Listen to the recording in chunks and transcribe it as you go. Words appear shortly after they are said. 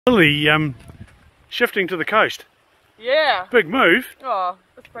Lilly, shifting to the coast. Yeah. Big move. Oh,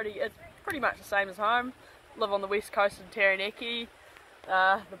 it's pretty much the same as home. Live on the west coast in Taranaki.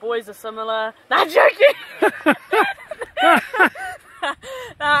 The boys are similar. Not joking.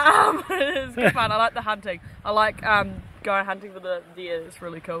 It's good fun. I like the hunting. I like going hunting with the deer. It's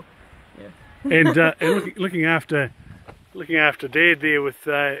really cool. Yeah. And looking after Dad there with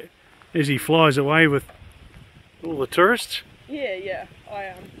as he flies away with all the tourists. Yeah.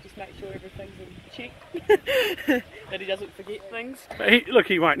 I just make sure everything's in check, that he doesn't forget things. Look,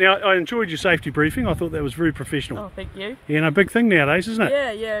 he won't. Now, I enjoyed your safety briefing. I thought that was very professional. Oh, thank you. Yeah, a big thing nowadays, isn't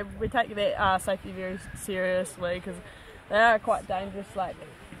it? Yeah. We take that safety very seriously because they are quite dangerous. Like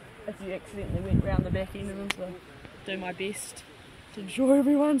if you accidentally went round the back end of them, so do my best to ensure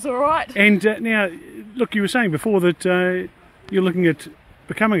everyone's all right. And now, look, you were saying before that you're looking at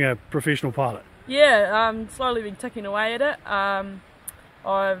becoming a professional pilot. Yeah, slowly been ticking away at it.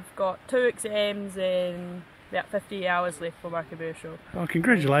 I've got 2 exams and about 50 hours left for my commercial. Oh,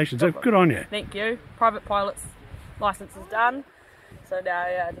 congratulations. Good on you. Thank you. Private pilot's licence is done. So now,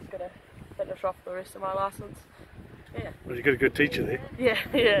 I just got to finish off the rest of my licence. Yeah. Well, you've got a good teacher there. Yeah,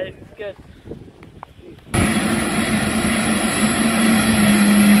 it's good.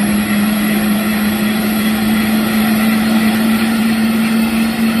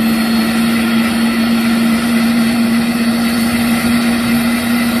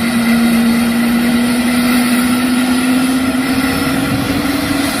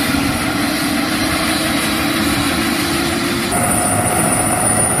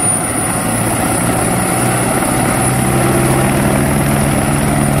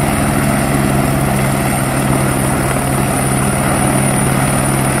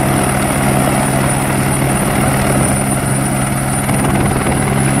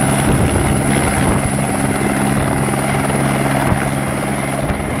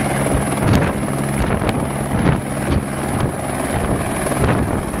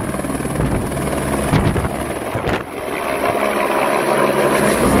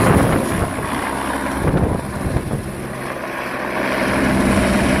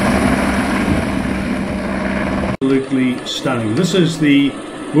 Absolutely stunning. This is the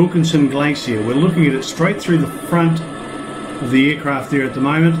Wilkinson Glacier. We're looking at it straight through the front of the aircraft there at the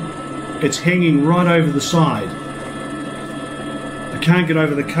moment. It's hanging right over the side. I can't get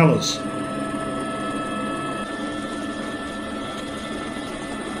over the colours.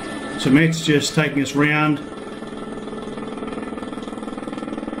 So Matt's just taking us round.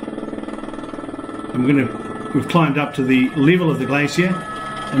 We've climbed up to the level of the glacier,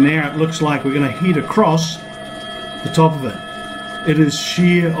 and now it looks like we're going to head across the top of it. It is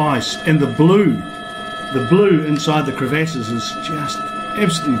sheer ice, and the blue inside the crevasses is just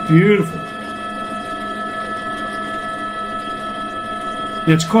absolutely beautiful.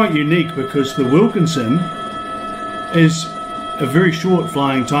 Now it's quite unique because the Wilkinson is a very short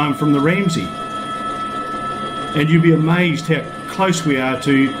flying time from the Ramsay, and you'd be amazed how close we are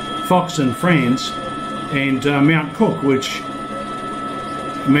to Fox and France and Mount Cook, which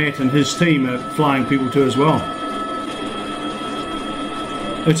Matt and his team are flying people to as well.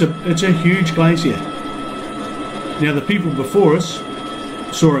 It's a huge glacier. Now the people before us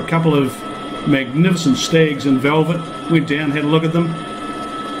saw a couple of magnificent stags in velvet, went down, had a look at them.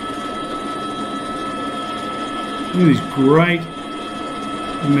 Look at these great,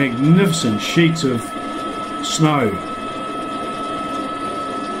 magnificent sheets of snow.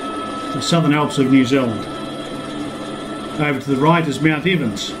 The Southern Alps of New Zealand. Over to the right is Mount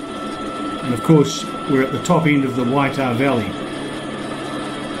Evans, and of course we're at the top end of the Waitā Valley.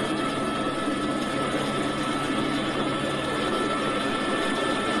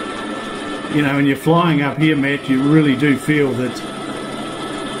 You know, when you're flying up here, Matt, you really do feel that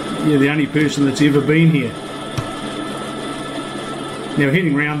you're the only person that's ever been here. Now we're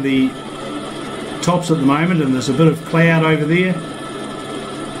heading round the tops at the moment, and there's a bit of cloud over there.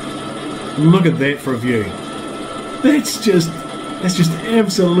 Look at that for a view. That's just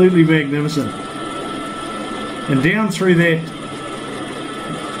absolutely magnificent. And down through that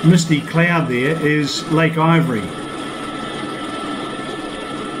misty cloud there is Lake Ivory.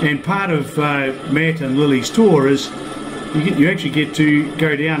 And part of Matt and Lily's tour is you actually get to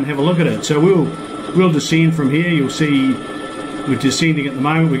go down and have a look at it. So we'll descend from here. You'll see we're descending at the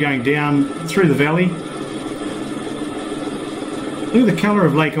moment. We're going down through the valley. Look at the colour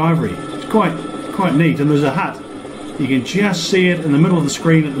of Lake Ivory. It's quite neat. And there's a hut. You can just see it in the middle of the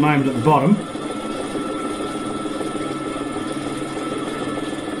screen at the moment at the bottom.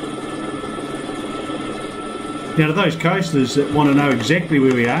 Now to those coasters that want to know exactly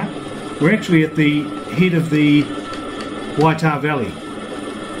where we are, we're actually at the head of the Waitā Valley.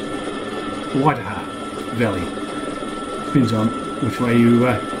 Waitaha Valley. Depends on which way you,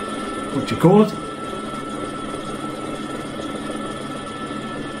 what you call it.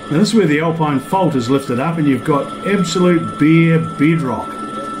 Now this is where the Alpine Fault is lifted up and you've got absolute bare bedrock.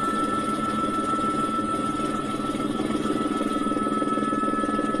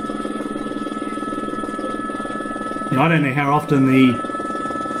 Now I don't know how often the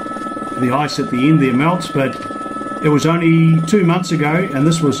ice at the end there melts, but it was only 2 months ago and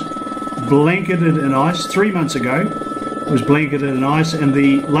this was blanketed in ice. 3 months ago it was blanketed in ice and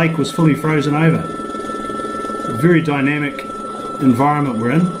the lake was fully frozen over. A very dynamic environment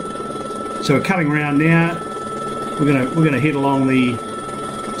we're in. So we're cutting around now. We're gonna head along the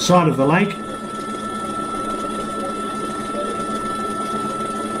side of the lake.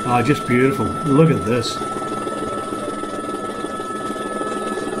 Oh, just beautiful. Look at this.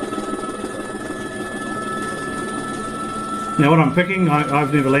 Now what I'm picking,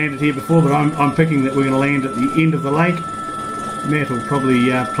 I've never landed here before, but I'm picking that we're going to land at the end of the lake. Matt will probably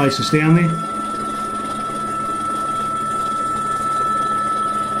place us down there.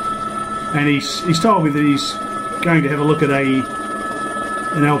 And he's told me that he's going to have a look at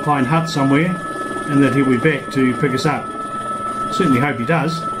an alpine hut somewhere and that he'll be back to pick us up. Certainly hope he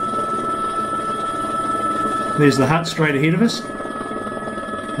does. There's the hut straight ahead of us.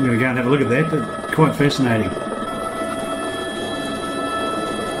 I'm going to go and have a look at that. That's quite fascinating.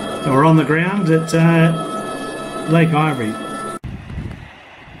 And we're on the ground at Lake Ivory.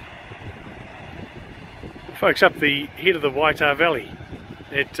 Folks, up the head of the Waitaha Valley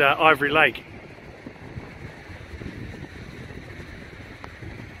at Ivory Lake.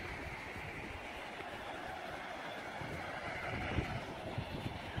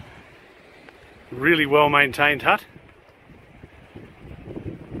 Really well maintained hut.